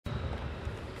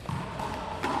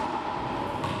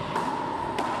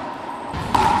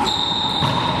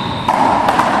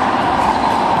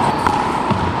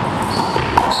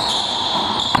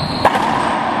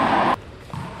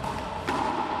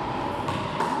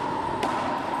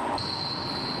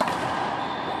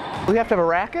You have to have a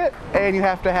racket, and you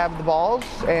have to have the balls,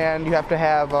 and you have to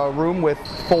have a room with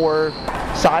 4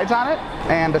 sides on it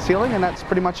and a ceiling, and that's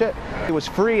pretty much it. It was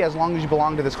free as long as you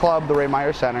belong to this club, the Ray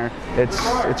Meyer Center. It's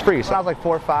free. So when I was like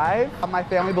 4 or 5, my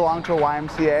family belonged to a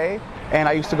YMCA, and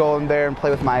I used to go in there and play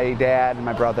with my dad and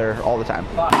my brother all the time.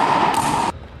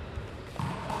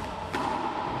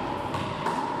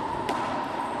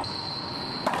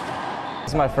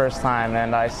 This is my first time,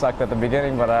 and I sucked at the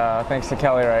beginning, but thanks to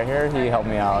Kelly right here, he helped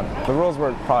me out. The rules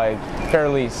were probably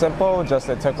fairly simple, just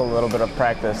it took a little bit of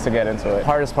practice to get into it. The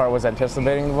hardest part was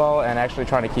anticipating the ball and actually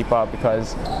trying to keep up,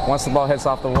 because once the ball hits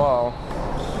off the wall,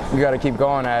 you got to keep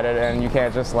going at it, and you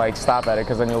can't just like stop at it,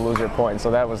 because then you'll lose your point.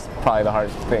 So that was probably the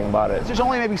hardest thing about it. There's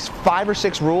only maybe 5 or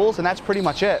 6 rules, and that's pretty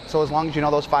much it. So as long as you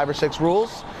know those 5 or 6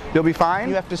 rules, you'll be fine.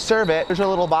 You have to serve it. There's a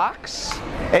little box,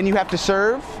 and you have to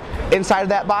serve inside of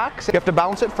that box. You have to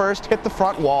bounce it first, hit the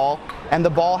front wall, and the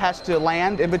ball has to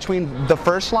land in between the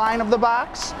first line of the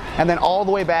box and then all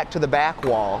the way back to the back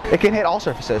wall. It can hit all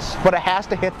surfaces, but it has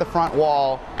to hit the front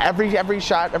wall. Every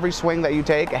shot, every swing that you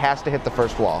take, it has to hit the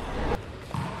first wall.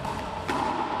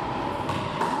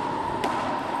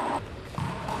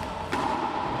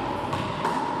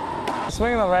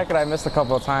 Swinging the racket I missed a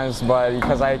couple of times, but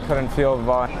because I couldn't feel the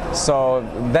ball. So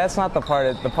that's not the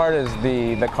part. The part is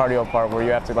the cardio part, where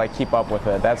you have to like keep up with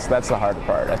it. That's the hard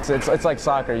part. It's like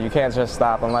soccer. You can't just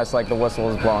stop unless like the whistle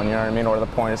is blown, you know what I mean, or the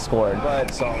point is scored.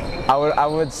 But so I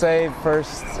would say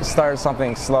first start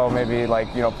something slow, maybe like,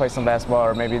 you know, play some basketball,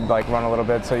 or maybe like run a little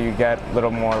bit so you get a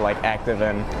little more like active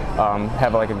and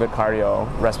have like a good cardio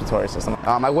respiratory system.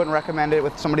 I wouldn't recommend it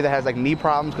with somebody that has like knee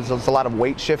problems, because there's a lot of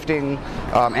weight shifting,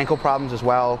 ankle problems as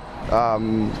well,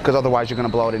 because otherwise you're going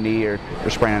to blow out a knee or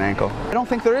sprain an ankle. I don't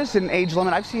think there is an age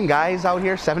limit. I've seen guys out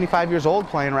here 75 years old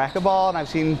playing racquetball, and I've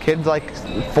seen kids like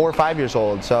 4 or 5 years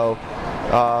old. So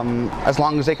as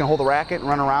long as they can hold the racket and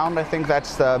run around, I think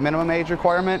that's the minimum age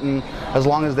requirement, and as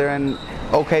long as they're in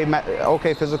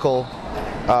okay physical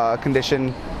condition,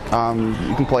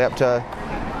 you can play up to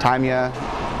time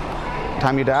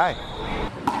you die.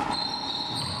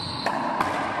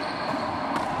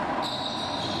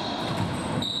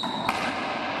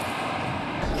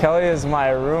 Kelly is my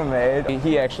roommate.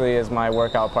 He actually is my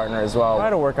workout partner as well. I try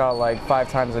to work out like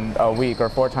 5 times a week or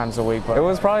 4 times a week. But it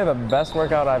was probably the best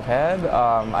workout I've had.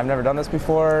 I've never done this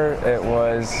before. It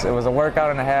was a workout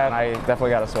and a half. I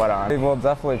definitely got a sweat on. We'll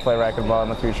definitely play racquetball in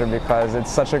the future, because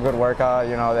it's such a good workout.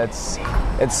 You know, it's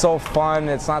so fun.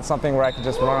 It's not something where I can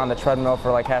just run on the treadmill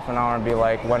for like half an hour and be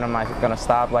like, when am I gonna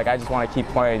stop? Like, I just want to keep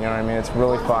playing. You know what I mean? It's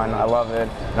really fun. I love it,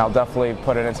 and I'll definitely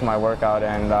put it into my workout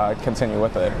and continue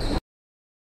with it.